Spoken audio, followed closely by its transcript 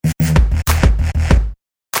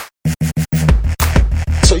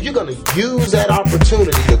going to use that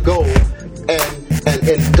opportunity to go and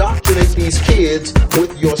indoctrinate these kids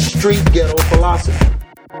with your street ghetto philosophy.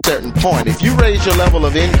 Certain point, if you raise your level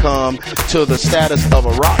of income to the status of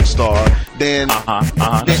a rock star, then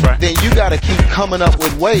that's right. then you got to keep coming up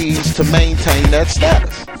with ways to maintain that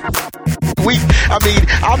status.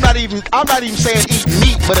 I'm not even saying eat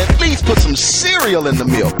meat, but at least put some cereal in the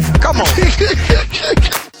milk. Come on.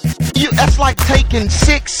 That's like taking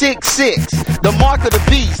 666, the mark of the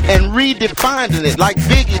beast, and redefining it like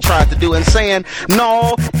Biggie tried to do and saying,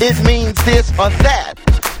 no, it means this or that.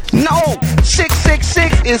 No,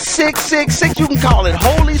 666 is 666. You can call it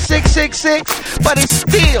Holy 666, but it's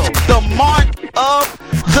still the mark of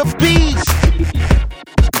the beast.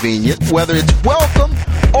 Convenient, whether it's welcome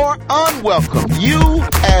or unwelcome. You,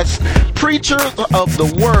 as preachers of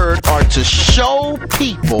the word, are to show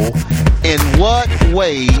people in what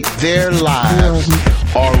way their lives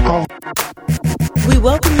are wrong. We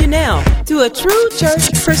welcome you now to A True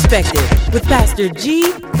Church Perspective with Pastor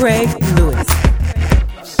G. Craig Lewis.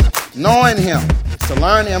 Knowing him, to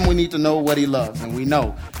learn him, we need to know what he loves. And we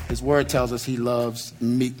know his word tells us he loves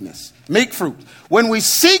meekness. Meek fruit. When we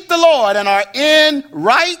seek the Lord and are in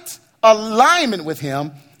right alignment with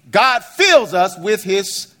him, God fills us with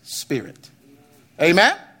his spirit.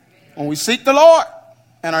 Amen? When we seek the Lord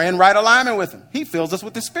and are in right alignment with him, he fills us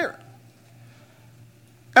with his spirit.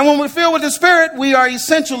 And when we're filled with the spirit, we are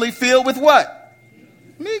essentially filled with what?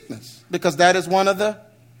 Meekness. Because that is one of the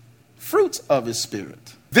fruits of his spirit.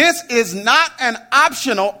 This is not an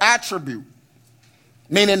optional attribute,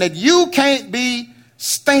 meaning that you can't be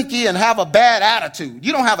stinky and have a bad attitude.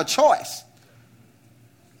 You don't have a choice.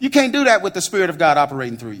 You can't do that with the Spirit of God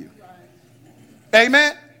operating through you.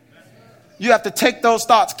 Amen? You have to take those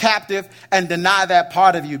thoughts captive and deny that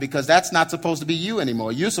part of you, because that's not supposed to be you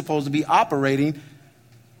anymore. You're supposed to be operating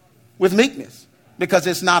with meekness because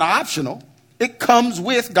it's not optional. It comes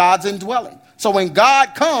with God's indwelling. So when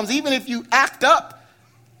God comes, even if you act up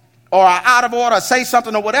or are out of order, say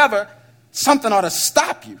something or whatever, something ought to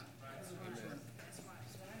stop you.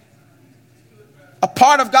 A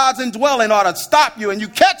part of God's indwelling ought to stop you, and you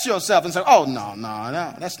catch yourself and say, oh, no,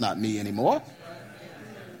 that's not me anymore.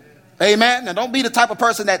 Amen. Now, don't be the type of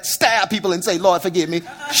person that stab people and say, Lord, forgive me.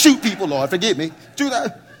 Shoot people, Lord, forgive me. Do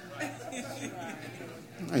that.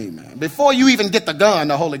 Amen. Before you even get the gun,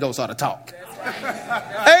 the Holy Ghost ought to talk.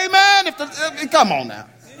 Amen. Come on now.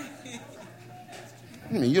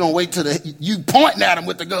 You don't wait till you pointing at him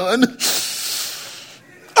with the gun.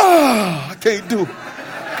 Oh, I can't do it.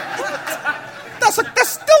 That's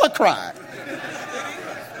still a crime.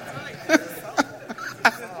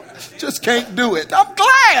 Just can't do it. I'm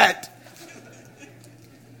glad.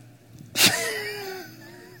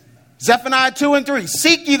 Zephaniah 2:3.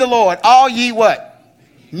 Seek ye the Lord, all ye what?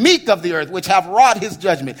 Meek of the earth, which have wrought his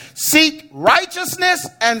judgment. Seek righteousness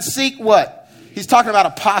and seek what? He's talking about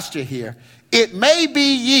a posture here. It may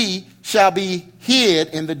be ye shall be hid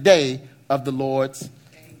in the day of the Lord's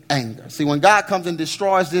anger. See, when God comes and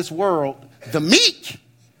destroys this world, the meek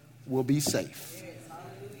will be safe.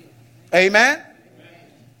 Amen?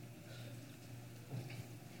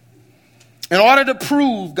 In order to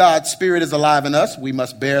prove God's spirit is alive in us, we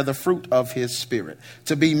must bear the fruit of his spirit.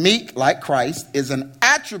 To be meek like Christ is an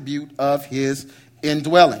attribute of his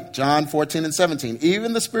indwelling. John 14:17.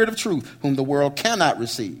 Even the spirit of truth, whom the world cannot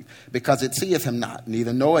receive, because it seeth him not,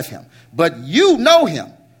 neither knoweth him. But you know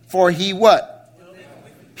him, for he what?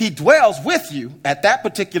 He dwells with you. At that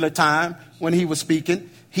particular time when he was speaking,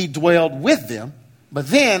 he dwelled with them. But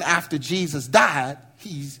then after Jesus died,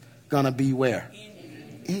 he's going to be where?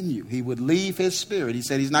 In you. He would leave his spirit. He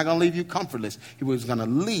said he's not going to leave you comfortless. He was going to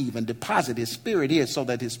leave and deposit his spirit here so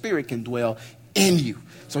that his spirit can dwell in you.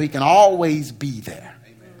 So he can always be there.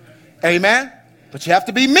 Amen. But you have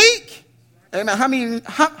to be meek. Amen.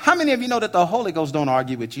 How many of you know that the Holy Ghost don't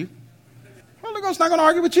argue with you? The Holy Ghost not going to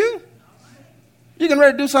argue with you. You getting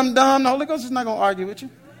ready to do something dumb, the Holy Ghost is not going to argue with you.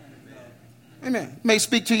 Amen. He may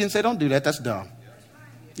speak to you and say, don't do that. That's dumb.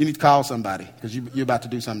 You need to call somebody because you're about to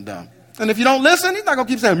do something dumb. And if you don't listen, he's not going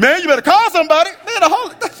to keep saying, man, you better call somebody. Man, the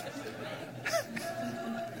Holy Ghost.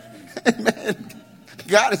 Amen.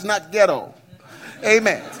 God is not ghetto.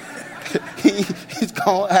 Amen. He's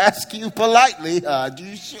going to ask you politely, are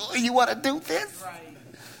you sure you want to do this?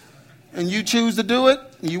 And you choose to do it,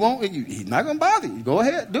 you won't. He's not going to bother you. Go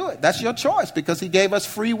ahead, do it. That's your choice because he gave us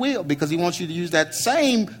free will, because he wants you to use that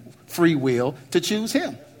same free will to choose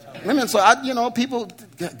him. I mean, so people,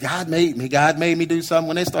 God made me do something.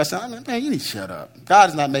 When they start saying, man, you need to shut up. God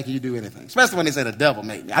is not making you do anything, especially when they say the devil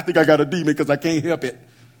made me. I think I got a demon because I can't help it.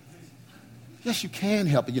 Yes, you can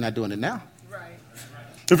help it. You're not doing it now. Right.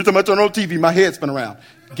 Every time I turn on TV, my head spin around.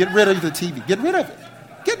 Get rid of the TV. Get rid of it.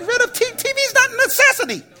 Get rid of TV. TV's not a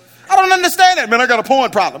necessity. I don't understand that, man. I got a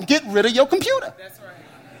porn problem. Get rid of your computer. That's right.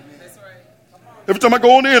 That's right. Every time I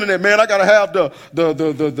go on the internet, man, I got to have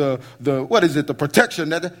the what is it, the protection.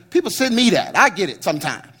 That people send me that. I get it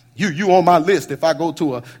sometimes. You on my list. If I go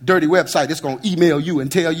to a dirty website, it's going to email you and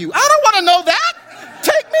tell you. I don't want to know that.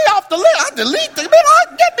 Take me off the list. I delete it.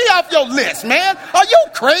 Man, get me off your list, man. Are you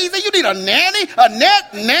crazy? You need a nanny? A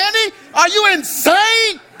net nanny? Are you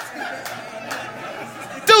insane?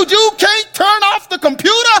 Dude, you can't turn off the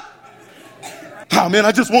computer? Oh, man,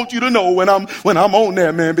 I just want you to know when I'm on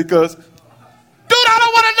there, man, because, dude, I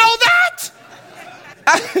don't want to know that.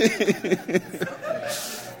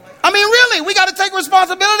 I mean, really, we got to take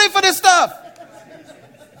responsibility for this stuff.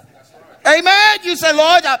 Amen. You say,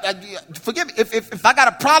 Lord, forgive me. If I got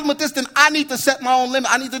a problem with this, then I need to set my own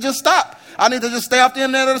limit. I need to just stop. I need to just stay off the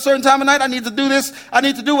internet at a certain time of night. I need to do this. I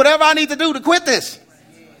need to do whatever I need to do to quit this.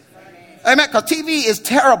 Amen. Because TV is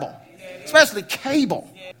terrible, especially cable.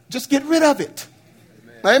 Just get rid of it.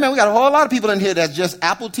 Amen. We got a whole lot of people in here that's just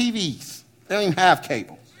Apple TVs. They don't even have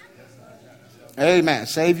cable. Amen.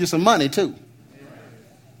 Save you some money, too.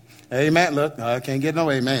 Amen. Look, I can't get no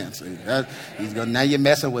amen. See, now you're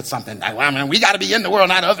messing with something. Like, well, I mean, we got to be in the world,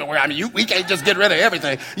 not of the world. I mean, we can't just get rid of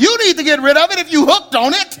everything. You need to get rid of it if you hooked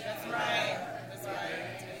on it.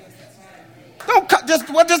 Just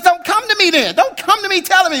don't come to me then. Don't come to me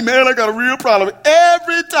telling me, man, I got a real problem.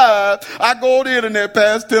 Every time I go on the internet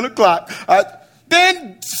past 10 o'clock,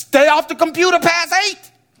 then stay off the computer past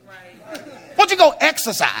 8. Right. Why don't you go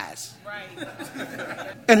exercise? Right.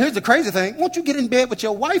 And here's the crazy thing. Won't you get in bed with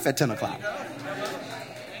your wife at 10 o'clock?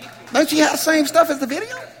 Don't she have the same stuff as the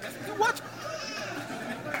video? You watch.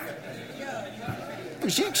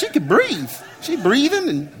 She can breathe. She's breathing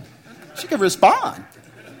and she can respond.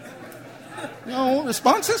 You know,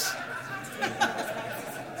 responses.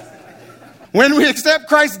 When we accept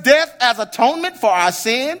Christ's death as atonement for our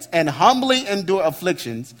sins and humbly endure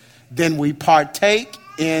afflictions, then we partake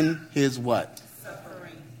in his what?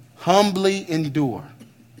 Suffering. Humbly endure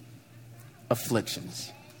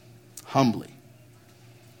afflictions. Humbly.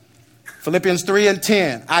 Philippians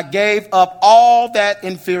 3:10. I gave up all that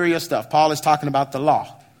inferior stuff. Paul is talking about the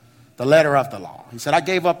law, the letter of the law. He said, I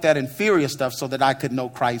gave up that inferior stuff so that I could know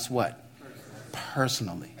Christ what?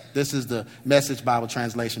 Personally. This is the Message Bible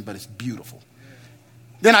translation, but it's beautiful.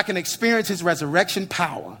 Then I can experience his resurrection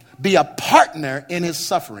power, be a partner in his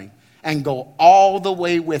suffering, and go all the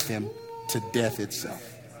way with him to death itself.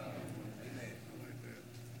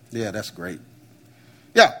 Yeah, that's great.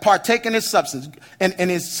 Yeah, partake in his substance and in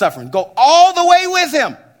his suffering. Go all the way with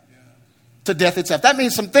him to death itself. That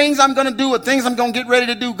means some things I'm going to do or things I'm going to get ready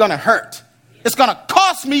to do going to hurt. It's going to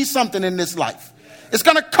cost me something in this life. It's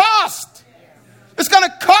going to cost. It's going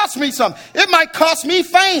to cost me something. It might cost me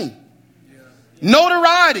fame,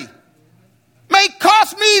 notoriety. May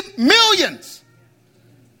cost me millions.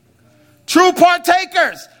 True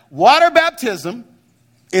partakers. Water baptism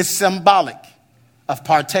is symbolic of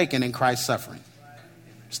partaking in Christ's suffering.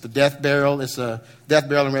 It's the death, burial. It's a death,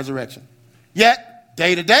 burial, and resurrection. Yet,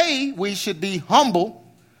 day to day, we should be humble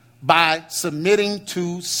by submitting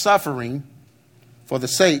to suffering for the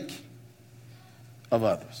sake of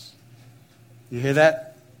others. You hear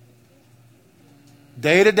that?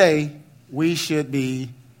 Day to day, we should be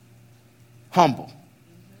humble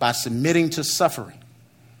by submitting to suffering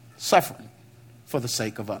for the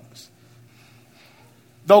sake of others.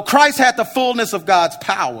 Though Christ had the fullness of God's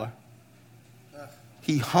power,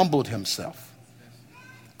 he humbled himself.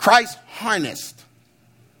 Christ harnessed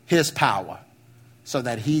his power so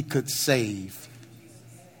that he could save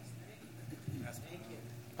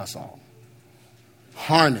us all.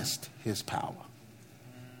 Harnessed his power.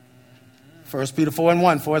 1 Peter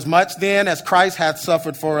 4:1. For as much then as Christ hath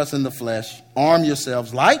suffered for us in the flesh, arm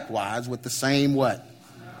yourselves likewise with the same what?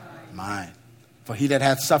 Mind. For he that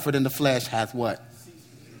hath suffered in the flesh hath what?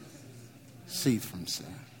 Ceased from sin.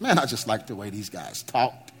 Man, I just like the way these guys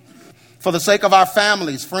talk. For the sake of our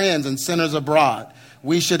families, friends, and sinners abroad,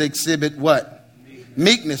 we should exhibit what?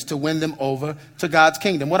 Meekness to win them over to God's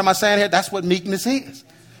kingdom. What am I saying here? That's what meekness is.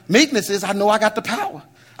 Meekness is, I know I got the power.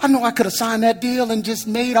 I know I could have signed that deal and just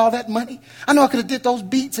made all that money. I know I could have did those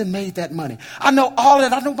beats and made that money. I know all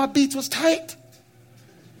that. I know my beats was tight.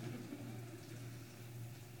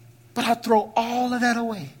 But I throw all of that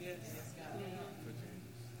away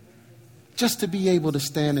just to be able to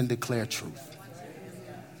stand and declare truth.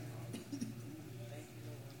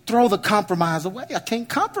 Throw the compromise away. I can't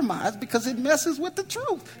compromise because it messes with the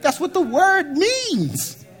truth. That's what the word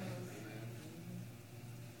means.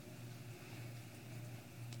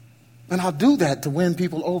 And I'll do that to win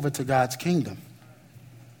people over to God's kingdom.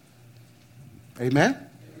 Amen?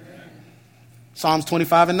 Psalms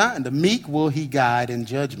 25:9. The meek will he guide in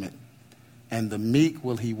judgment. And the meek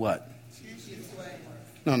will he what?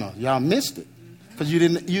 No, y'all missed it. Because you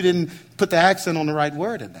didn't put the accent on the right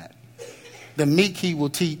word in that. The meek he will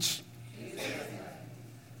teach.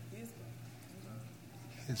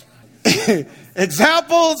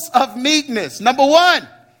 Examples of meekness. Number 1.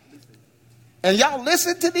 And y'all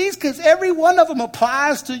listen to these because every one of them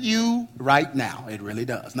applies to you right now. It really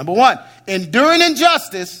does. Number 1, enduring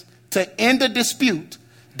injustice to end a dispute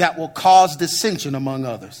that will cause dissension among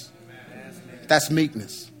others. That's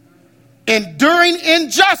meekness. Enduring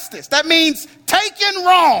injustice. That means taking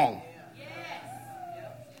wrong.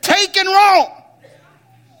 Taking wrong.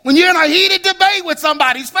 When you're in a heated debate with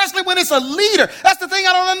somebody, especially when it's a leader. That's the thing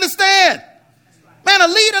I don't understand. Man, a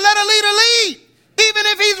leader, let a leader lead. Even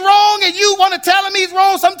if he's wrong and you want to tell him he's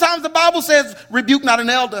wrong, sometimes the Bible says, rebuke not an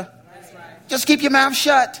elder. Just keep your mouth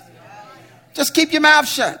shut. Just keep your mouth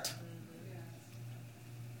shut.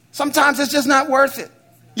 Sometimes it's just not worth it.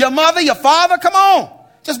 Your mother, your father, come on.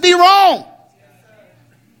 Just be wrong.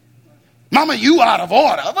 Mama, you out of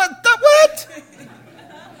order. What?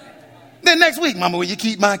 Then next week, Mama, will you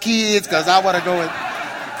keep my kids? Because I want to go and...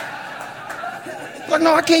 Like,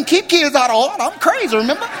 no, I can't keep kids out of order. I'm crazy,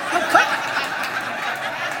 remember? I'm crazy.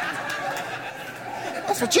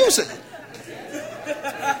 That's what you said.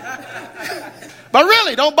 But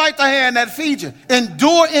really, don't bite the hand that feeds you.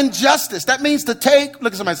 Endure injustice. That means to take,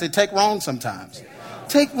 look at somebody say, take wrong sometimes.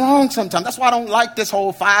 Take wrong sometimes. That's why I don't like this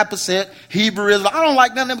whole 5% Hebrewism. I don't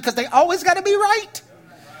like none of them because they always got to be right.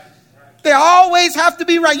 They always have to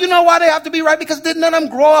be right. You know why they have to be right? Because none of them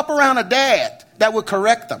grow up around a dad that would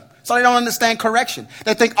correct them. So they don't understand correction.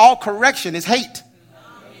 They think all correction is hate.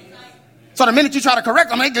 So the minute you try to correct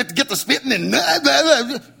them, they get the spitting and blah, blah,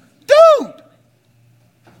 blah. Dude.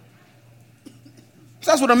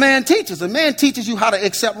 So that's what a man teaches. A man teaches you how to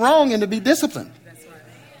accept wrong and to be disciplined.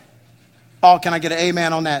 Oh, can I get an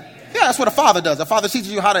amen on that? Yeah, that's what a father does. A father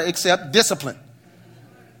teaches you how to accept discipline.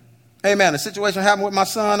 Amen. A situation happened with my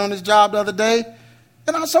son on his job the other day.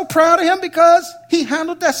 And I'm so proud of him because he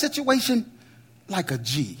handled that situation like a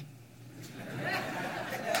G.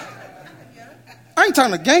 I ain't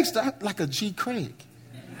talking a gangster, like a G. Craig.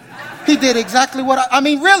 He did exactly what I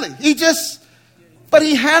mean, really. But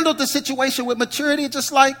he handled the situation with maturity,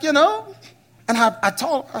 just like, you know. And I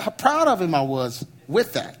told how proud of him I was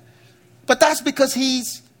with that. But that's because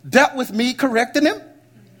he's dealt with me correcting him.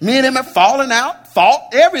 Me and him have fallen out,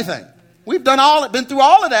 fought, everything. We've been through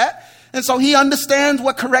all of that. And so he understands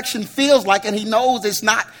what correction feels like. And he knows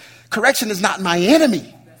correction is not my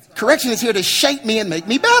enemy. Correction is here to shape me and make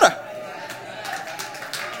me better.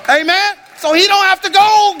 Amen. So he don't have to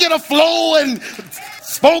go get a flow and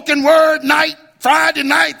spoken word night, Friday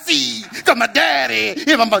night, see, because my daddy,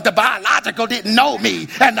 even the biological didn't know me,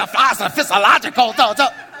 and the physiological.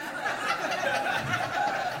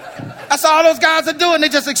 That's all those guys are doing. They're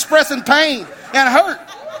just expressing pain and hurt.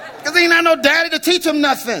 Because they ain't had no daddy to teach them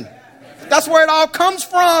nothing. That's where it all comes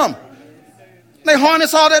from. They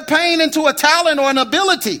harness all that pain into a talent or an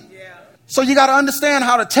ability. So you got to understand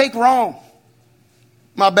how to take wrong.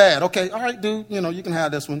 My bad. Okay. All right, dude. You know, you can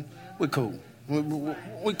have this one. We're cool.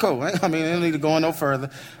 We're cool. Right? I mean, I don't need to go no further.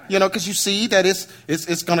 You know, because you see that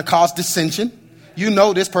it's going to cause dissension. You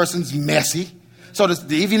know this person's messy. So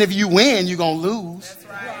even if you win, you're going to lose.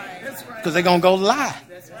 That's right. Because they're going to go lie.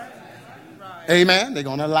 That's right. Amen. They're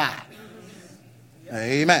going to lie.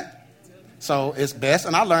 Amen. So it's best.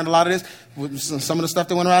 And I learned a lot of this with some of the stuff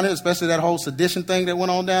that went around here, especially that whole sedition thing that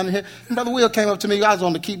went on down here. And Brother Will came up to me. I was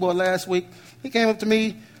on the keyboard last week. He came up to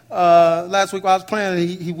me last week while I was playing,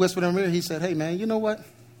 and he whispered in my ear. He said, hey, man, you know what?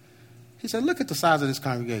 He said, look at the size of this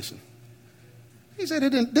congregation. He said,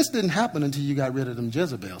 this didn't happen until you got rid of them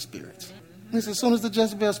Jezebel spirits. He said, as soon as the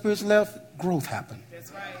Jezebel spirits left, growth happened.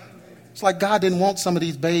 That's right. It's like God didn't want some of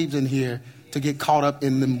these babes in here to get caught up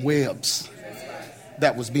in them webs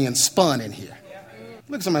that was being spun in here.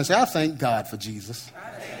 Look at somebody and say, I thank God for Jesus.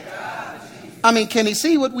 I mean, can he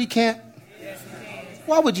see what we can't?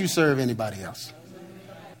 Why would you serve anybody else?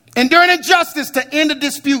 Enduring injustice to end a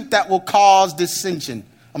dispute that will cause dissension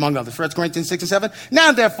among others. 1 Corinthians 6 and 7.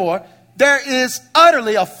 Now, therefore, there is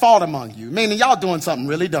utterly a fault among you, meaning y'all doing something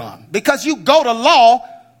really dumb, because you go to law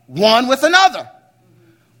one with another.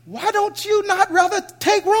 Why don't you not rather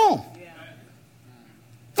take wrong?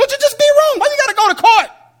 Don't you just be wrong? Why you got to go to court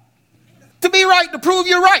to be right, to prove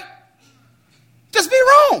you're right? Just be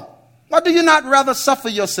wrong. Why do you not rather suffer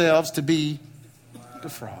yourselves to be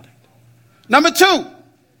defrauded? Number 2,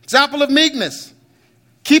 example of meekness.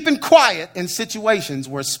 Keeping quiet in situations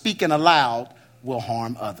where speaking aloud will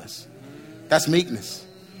harm others. That's meekness.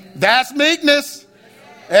 That's meekness.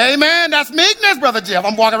 Amen. That's meekness, Brother Jeff.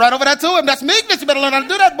 I'm walking right over that to him. That's meekness. You better learn how to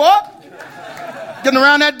do that, boy. Getting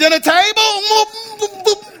around that dinner table.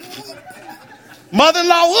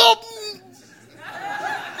 Mother-in-law.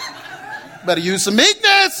 Better use some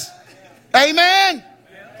meekness. Amen.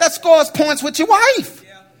 That scores points with your wife.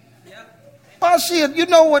 Boy, you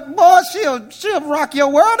know what, boy, she'll rock your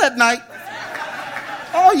world at night.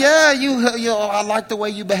 Oh, yeah, I like the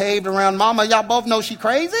way you behaved around Mama. Y'all both know she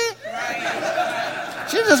crazy.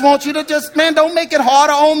 She just wants you to don't make it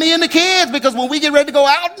harder on me and the kids, because when we get ready to go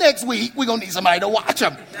out next week, we're going to need somebody to watch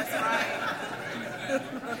them. That's right.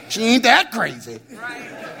 She ain't that crazy.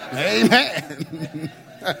 Right. Amen.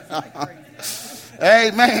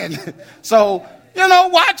 Amen. So,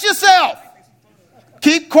 watch yourself.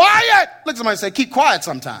 Keep quiet. Look at somebody say, keep quiet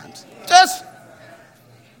sometimes. Just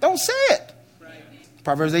don't say it.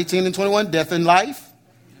 Proverbs 18:21, death and life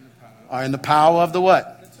are in the power of the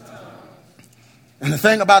what? And the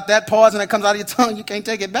thing about that pausing that comes out of your tongue, you can't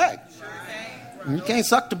take it back. You can't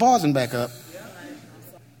suck the pausing back up.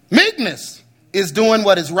 Meekness is doing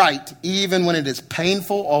what is right, even when it is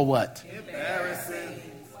painful or what? Embarrassing.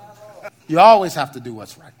 You always have to do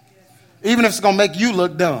what's right. Even if it's going to make you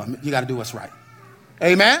look dumb, you got to do what's right.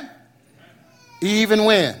 Amen? Even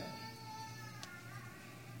when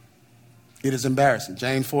it is embarrassing.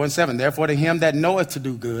 James 4:7. Therefore, to him that knoweth to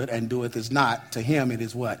do good and doeth is not, to him it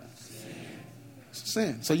is what?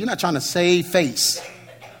 Sin. So you're not trying to save face.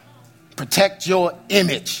 Protect your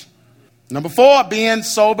image. Number 4, being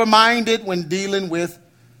sober-minded when dealing with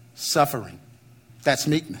suffering. That's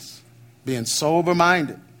meekness. Being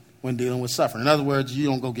sober-minded when dealing with suffering. In other words, you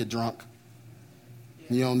don't go get drunk.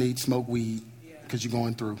 You don't need smoke weed. Because you're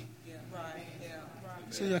going through.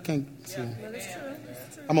 See, I can't see.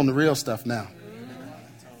 I'm on the real stuff now.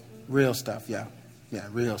 Real stuff, yeah. Yeah,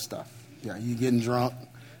 real stuff. Yeah, you getting drunk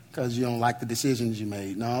because you don't like the decisions you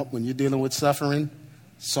made. No, when you're dealing with suffering,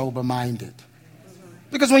 sober-minded.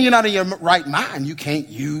 Because when you're not in your right mind, you can't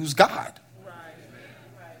use God.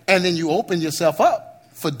 And then you open yourself up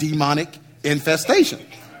for demonic infestation.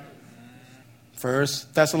 1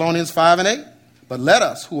 Thessalonians 5:8. But let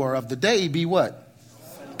us who are of the day be what?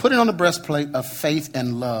 Putting on the breastplate of faith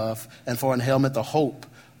and love, and for an helmet the hope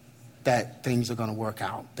that things are going to work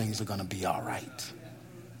out. Things are going to be all right.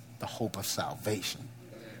 The hope of salvation.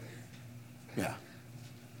 Yeah.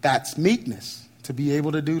 That's meekness, to be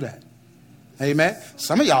able to do that. Amen.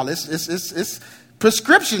 Some of y'all, it's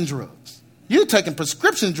prescription drugs. You're taking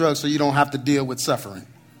prescription drugs so you don't have to deal with suffering.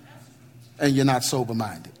 And you're not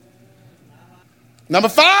sober-minded. Number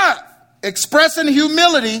 5, expressing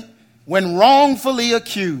humility when wrongfully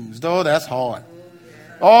accused. Oh, that's hard.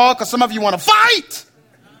 Oh, because some of you want to fight.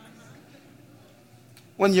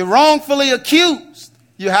 When you're wrongfully accused,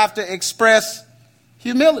 you have to express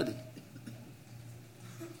humility.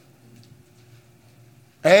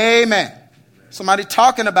 Amen. Somebody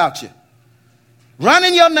talking about you.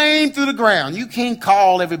 Running your name through the ground. You can't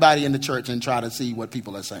call everybody in the church and try to see what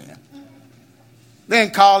people are saying.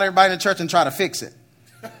 Then call everybody in the church and try to fix it.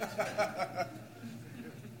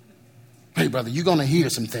 Hey, brother, you're going to hear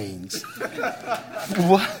some things.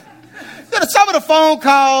 What? Some of the phone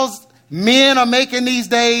calls men are making these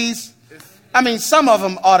days, I mean, some of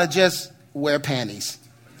them ought to just wear panties.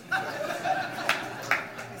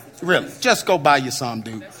 Really, just go buy you some,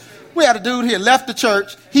 dude. We had a dude here, left the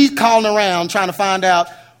church. He's calling around trying to find out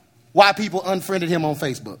why people unfriended him on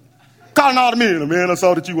Facebook. Calling all the men. Man, I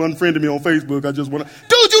saw that you unfriended me on Facebook. I just want to...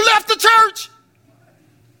 Dude, you left the church.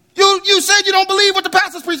 You said you don't believe what the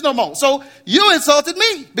pastors preach no more. So you insulted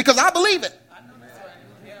me because I believe it.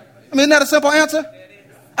 I mean, isn't that a simple answer?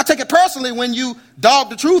 I take it personally when you dog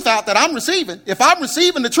the truth out that I'm receiving. If I'm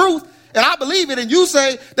receiving the truth and I believe it and you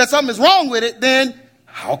say that something is wrong with it, then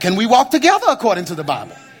how can we walk together according to the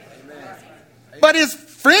Bible? But is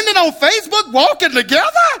friending on Facebook walking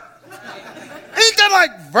together? Ain't that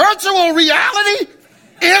like virtual reality?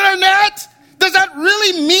 Internet? Does that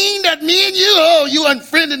really mean that me and you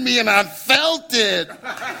unfriended me and I felt it?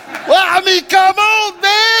 Well, I mean, come on,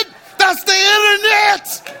 man. That's the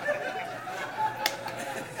internet.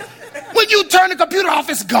 When you turn the computer off,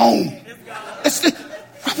 it's gone.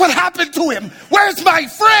 What happened to him? Where's my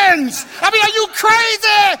friends? I mean, are you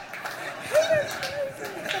crazy?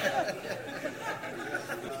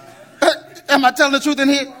 Am I telling the truth in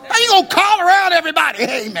here? How you gonna call around everybody?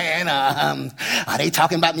 Hey, man, are they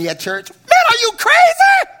talking about me at church? Man, are you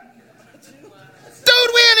crazy?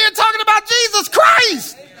 Dude, we in here talking about Jesus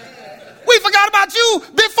Christ. We forgot about you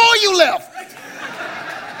before you left.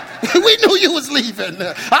 We knew you was leaving.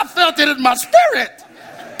 I felt it in my spirit.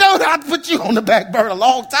 Dude, I put you on the back burner a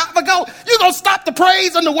long time ago. You're going to stop the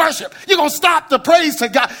praise and the worship. You're going to stop the praise to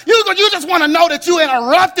God. You just want to know that you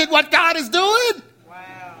interrupted what God is doing?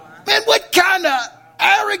 Wow. Man, what kind of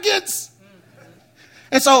arrogance?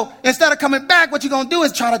 And so instead of coming back, what you're going to do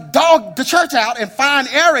is try to dog the church out and find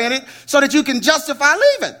error in it so that you can justify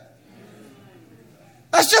leaving.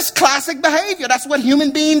 That's just classic behavior. That's what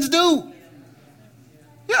human beings do.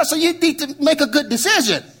 Yeah, so you need to make a good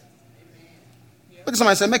decision. Look at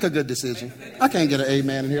somebody say, make a good decision. I can't get an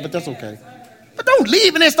amen in here, but that's okay. But don't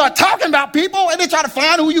leave and then start talking about people and then try to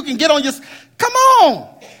find who you can get on your... Come on.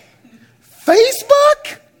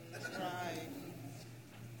 Facebook?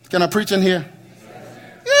 Can I preach in here?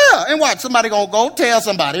 Yeah, and watch. Somebody going to go tell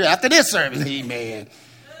somebody after this service, hey, man,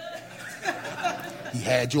 he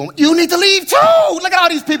had you on. You need to leave too. Look at all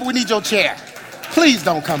these people. We need your chair. Please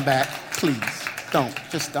don't come back. Please don't.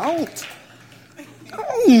 Just don't.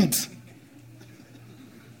 Don't.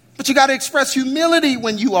 But you got to express humility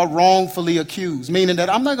when you are wrongfully accused, meaning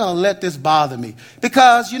that I'm not going to let this bother me.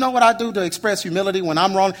 Because you know what I do to express humility when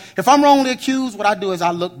I'm wrong? If I'm wrongly accused, what I do is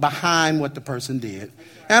I look behind what the person did.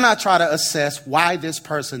 And I try to assess why this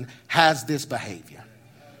person has this behavior.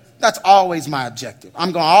 That's always my objective.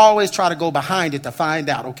 I'm going to always try to go behind it to find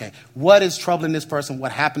out, okay, what is troubling this person?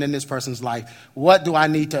 What happened in this person's life? What do I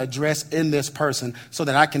need to address in this person so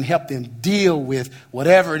that I can help them deal with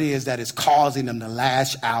whatever it is that is causing them to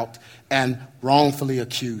lash out and wrongfully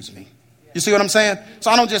accuse me? You see what I'm saying?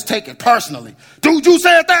 So I don't just take it personally. Dude, you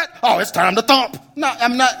said that? Oh, it's time to thump. No,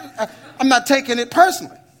 I'm not taking it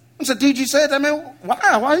personally. I said, dude, you said that, man. Why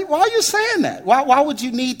are you saying that? Why would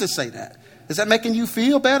you need to say that? Is that making you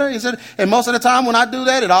feel better? Is it? And most of the time when I do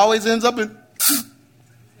that, it always ends up in...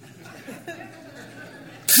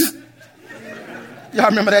 Y'all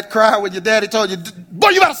remember that cry when your daddy told you, boy,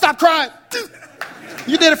 you gotta stop crying.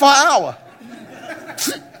 You did it for an hour.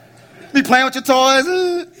 Be playing with your toys.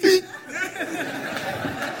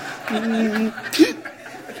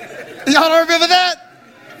 Y'all don't remember that?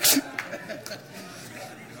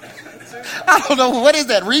 I don't know. What is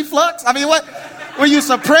that? Reflux? I mean, what? When you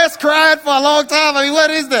suppress crying for a long time, I mean,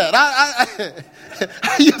 what is that?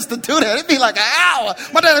 I used to do that. It'd be like an hour.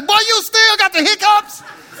 My daddy, boy, you still got the hiccups?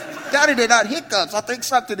 Daddy, they're not hiccups. I think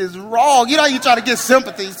something is wrong. You know, you try to get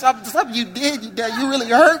sympathy. Something you did, you really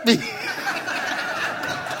hurt me.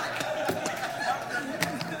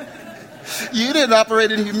 You didn't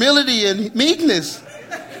operate in humility and meekness.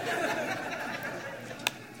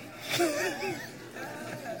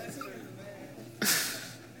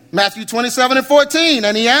 Matthew 27:14,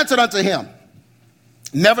 and he answered unto him,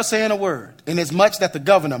 never saying a word, inasmuch that the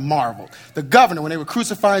governor marveled. The governor, when they were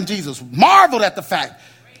crucifying Jesus, marveled at the fact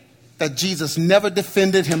that Jesus never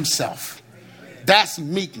defended himself. That's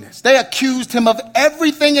meekness. They accused him of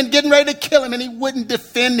everything and getting ready to kill him, and he wouldn't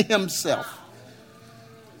defend himself.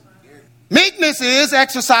 Meekness is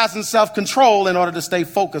exercising self-control in order to stay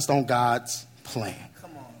focused on God's plan.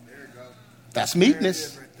 That's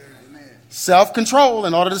meekness. Self-control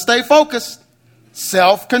in order to stay focused.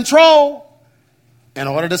 Self-control in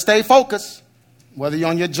order to stay focused. Whether you're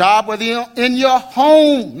on your job, whether you're in your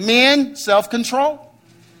home. Men, self-control.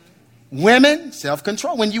 Women,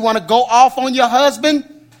 self-control. When you want to go off on your husband,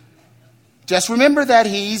 just remember that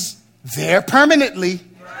he's there permanently.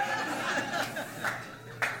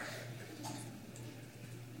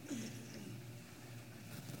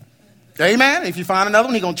 Amen. If you find another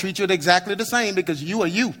one, he's going to treat you exactly the same because you are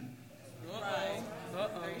you.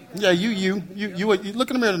 Yeah, you look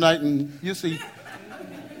in the mirror tonight and you see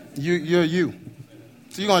you're you.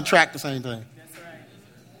 So you're going to attract the same thing. That's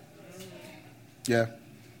right. Yeah,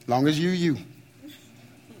 as long as you.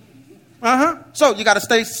 So you got to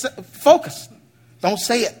stay focused. Don't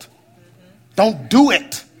say it. Don't do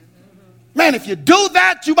it. Man, if you do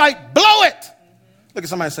that, you might blow it. Look at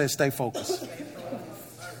somebody say, stay focused.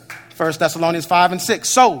 1 Thessalonians 5:6.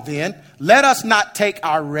 So then, let us not take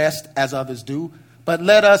our rest as others do, but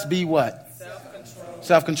let us be what? Self-control.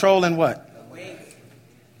 Self-control and what?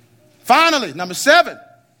 Finally, number 7,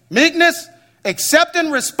 meekness,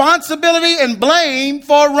 accepting responsibility and blame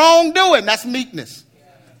for wrongdoing. That's meekness.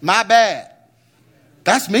 My bad.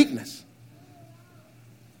 That's meekness.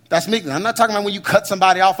 That's meekness. I'm not talking about when you cut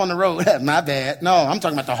somebody off on the road. My bad. No, I'm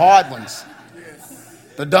talking about the hard ones.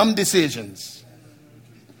 The dumb decisions.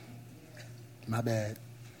 My bad.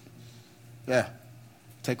 Yeah.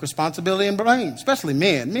 Take responsibility and blame, especially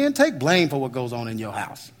men. Men, take blame for what goes on in your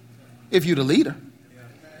house. If you're the leader.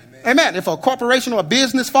 Yeah. Amen. If a corporation or a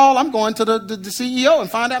business fall, I'm going to the CEO and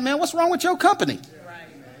find out, man, what's wrong with your company?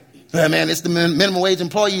 Right. Yeah, man, it's the minimum wage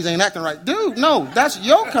employees ain't acting right. Dude, no, that's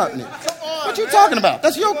your company. What you talking about?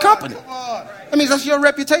 That's your company. That means that's your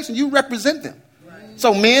reputation. You represent them.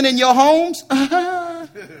 So men in your homes, that's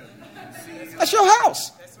your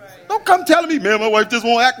house. Don't come telling me, man, my wife just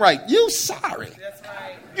won't act right. You sorry.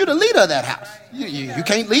 You're the leader of that house. You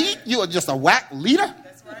can't lead. You are just a whack leader.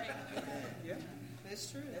 That's right. Yeah. That's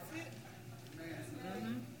true. That's it.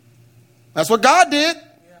 Mm-hmm. That's what God did.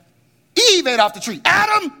 Eve ate off the tree.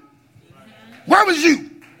 Adam, where was you?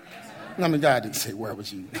 I mean, God didn't say, where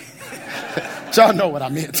was you? Y'all know what I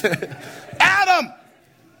meant. Adam.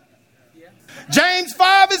 James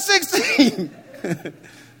 5:16.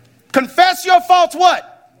 Confess your faults what?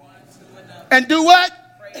 And do what?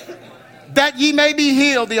 That ye may be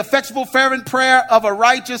healed. The effectual fervent prayer of a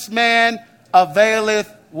righteous man availeth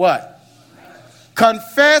what?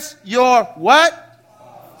 Confess your what?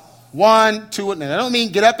 1, 2, and I don't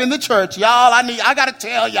mean get up in the church. Y'all, I got to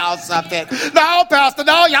tell y'all something. No, Pastor,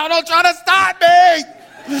 no, y'all don't try to start me.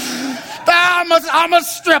 I'm a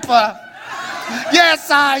stripper. Yes,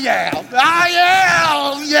 I am. I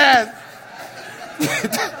am, yes.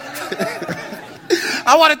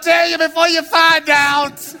 I want to tell you before you find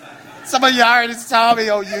out. Some of you already saw me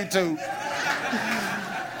on YouTube.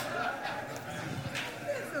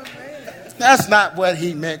 That's not what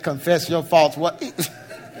he meant, confess your faults. What?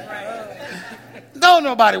 Don't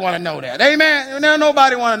nobody want to know that. Amen?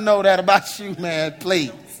 Nobody want to know that about you, man.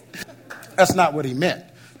 Please. That's not what he meant.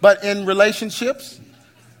 But in relationships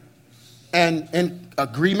and in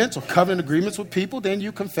agreements or covenant agreements with people, then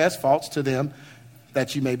you confess faults to them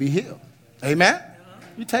that you may be healed. Amen?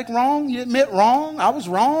 You take wrong, you admit wrong. I was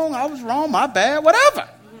wrong, my bad, whatever.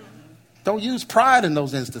 Don't use pride in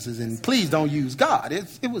those instances, and please don't use God.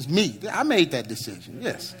 It was me. I made that decision,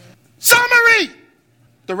 yes. Summary!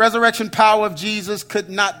 The resurrection power of Jesus could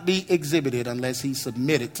not be exhibited unless he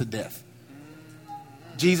submitted to death.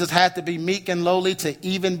 Jesus had to be meek and lowly to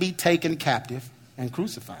even be taken captive and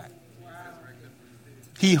crucified.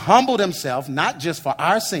 He humbled himself not just for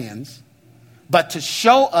our sins, but to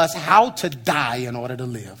show us how to die in order to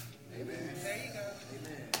live.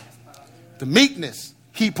 The meekness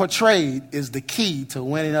he portrayed is the key to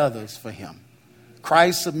winning others for him.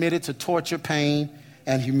 Christ submitted to torture, pain,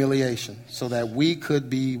 and humiliation so that we could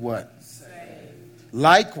be what? Saved.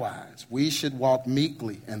 Likewise, we should walk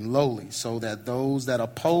meekly and lowly so that those that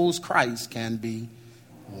oppose Christ can be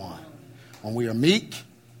won. When we are meek,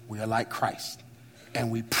 we are like Christ. And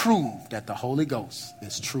we prove that the Holy Ghost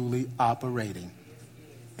is truly operating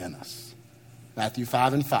in us. Matthew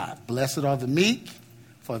 5:5. Blessed are the meek,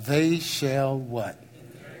 for they shall what?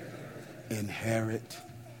 Inherit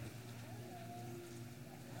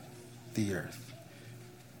the earth.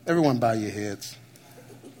 Everyone bow your heads.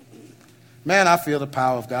 Man, I feel the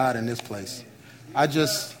power of God in this place.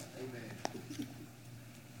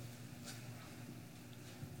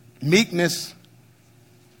 Meekness,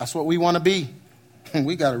 that's what we want to be.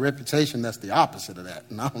 We got a reputation that's the opposite of that,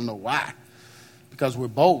 and I don't know why. Because we're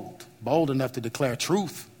bold enough to declare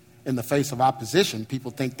truth in the face of opposition. People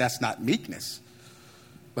think that's not meekness,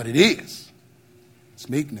 but it is. It's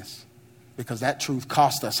meekness, because that truth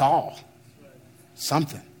cost us all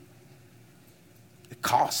something. It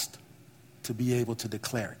cost to be able to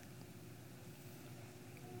declare it.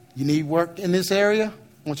 You need work in this area?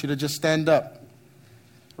 I want you to just stand up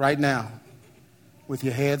right now with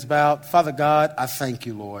your heads bowed. Father God, I thank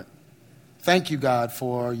you, Lord. Thank you, God,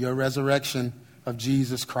 for your resurrection of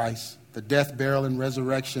Jesus Christ, the death, burial, and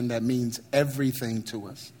resurrection that means everything to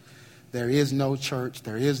us. There is no church,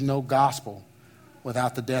 there is no gospel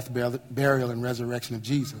without the death, burial, and resurrection of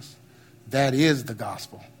Jesus. That is the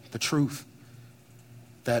gospel, the truth,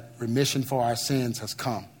 that remission for our sins has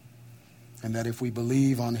come, and that if we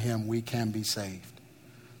believe on him, we can be saved.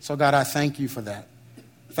 So God, I thank you for that.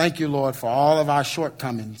 Thank you, Lord, for all of our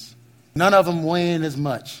shortcomings. None of them weighing as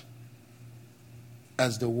much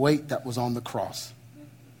as the weight that was on the cross.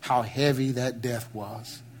 How heavy that death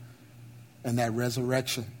was, and that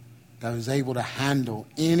resurrection that was able to handle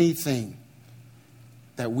anything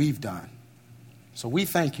that we've done. So we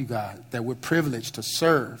thank you, God, that we're privileged to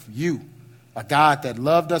serve you, a God that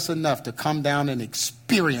loved us enough to come down and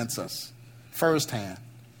experience us firsthand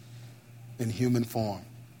in human form.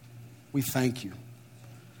 We thank you.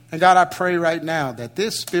 And God, I pray right now that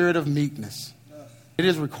this spirit of meekness, it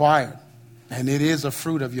is required, and it is a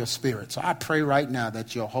fruit of your spirit. So I pray right now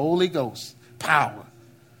that your Holy Ghost power,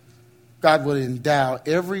 God, will endow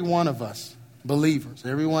every one of us, believers,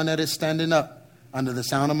 everyone that is standing up under the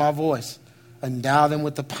sound of my voice, endow them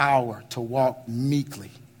with the power to walk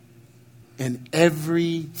meekly in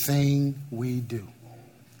everything we do.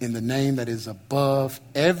 in the name that is above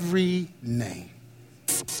every name.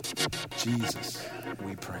 Jesus,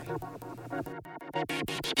 we pray.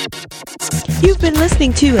 You've been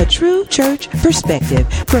listening to A True Church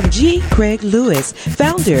Perspective from G. Craig Lewis,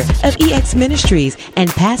 founder of EX Ministries and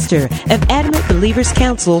pastor of Adamant Believers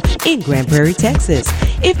Council in Grand Prairie, Texas.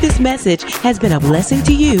 If this message has been a blessing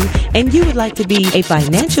to you and you would like to be a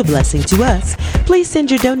financial blessing to us, please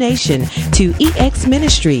send your donation to EX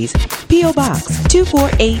Ministries, P.O. Box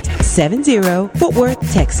 24870, Fort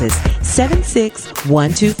Worth, Texas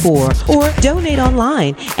 76124, or donate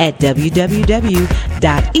online at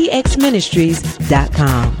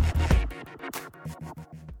www.exministries.com.